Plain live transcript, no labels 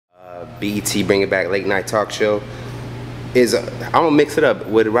BET bringing back late night talk show. I'm gonna mix it up.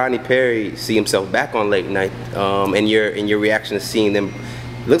 Would Rodney Perry see himself back on late night? And your reaction to seeing them,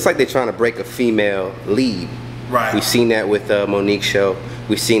 looks like they're trying to break a female lead. Right. We've seen that with Monique's show.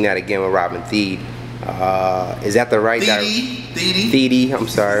 We've seen that again with Robin Thede. Is that the right Thede? I'm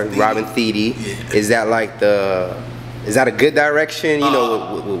sorry, Thede. Robin Thede. Yeah. Is that a good direction? You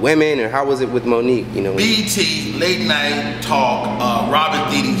know, with women, and how was it with Monique? You know, BET late night talk.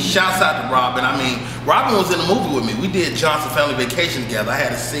 Robin Thede. Shouts out to Robin. I mean, Robin was in the movie with me. We did Johnson Family Vacation together. I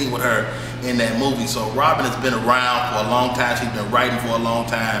had a scene with her in that movie. So Robin has been around for a long time. She's been writing for a long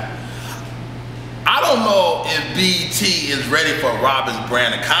time. I don't know if BET is ready for Robin's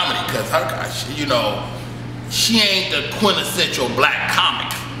brand of comedy, because you know, she ain't the quintessential black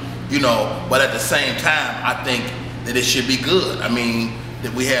comic, you know. But at the same time, I think that it should be good. I mean,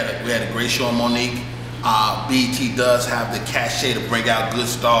 that we had a great show on Monique. BET does have the cachet to bring out good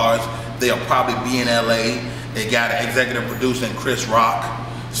stars. They'll probably be in LA. They got an executive producer in Chris Rock,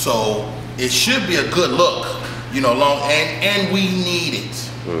 so it should be a good look, you know. And we need it.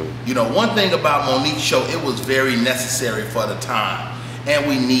 You know, one thing about Monique's show, it was very necessary for the time, and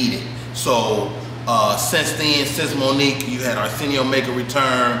we need it. So since then, since Monique, you had Arsenio make a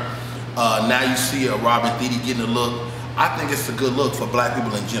return. Now you see a Robin Thede getting a look. I think it's a good look for black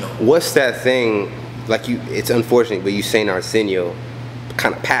people in general. What's that thing, like it's unfortunate, but you saying Arsenio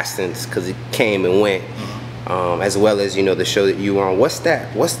kind of past tense because it came and went, as well as, you know, the show that you were on. What's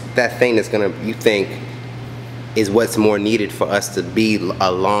that thing that's gonna, you think, is what's more needed for us to be a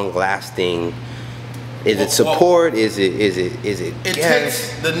long-lasting? Is it support? Is it? It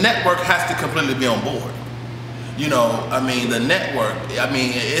takes, the network has to completely be on board. You know, I mean, the network, I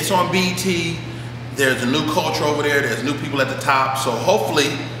mean, it's on BET. There's a new culture over there. There's new people at the top. So hopefully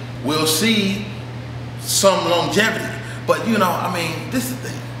we'll see some longevity. But, you know, I mean, this is the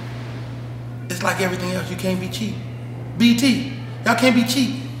thing. It's like everything else. You can't be cheap. BET, y'all can't be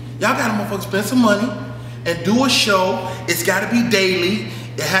cheap. Y'all gotta motherfucker spend some money and do a show. It's got to be daily.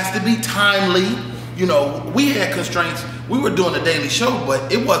 It has to be timely. You know, we had constraints. We were doing a daily show,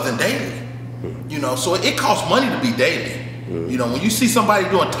 but it wasn't daily. You know, so it costs money to be daily. You know, when you see somebody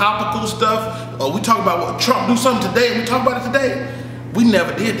doing topical stuff, or we talk about what Trump do something today, and we talk about it today, we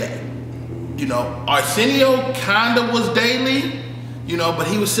never did that. You know, Arsenio kinda was daily, you know, but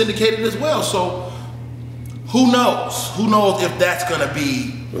he was syndicated as well. So who knows? Who knows if that's gonna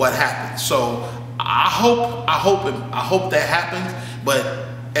be what happens? So I hope that happens. But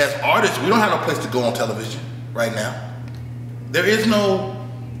as artists, we don't have no place to go on television right now. There is no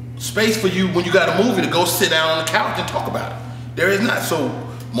space for you when you got a movie to go sit down on the couch and talk about it. There is not. So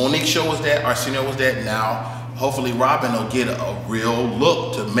Monique's show was that, Arsenio was that. Now hopefully Robin will get a real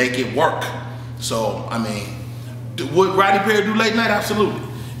look to make it work. So I mean, would Rodney Perry do late night? Absolutely.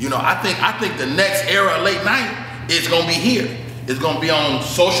 You know, I think the next era of late night is gonna be here. It's gonna be on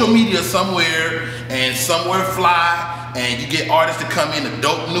social media somewhere, and somewhere fly, and you get artists to come in, a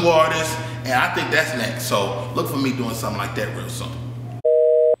dope new artists, and I think that's next. So look for me doing something like that real soon.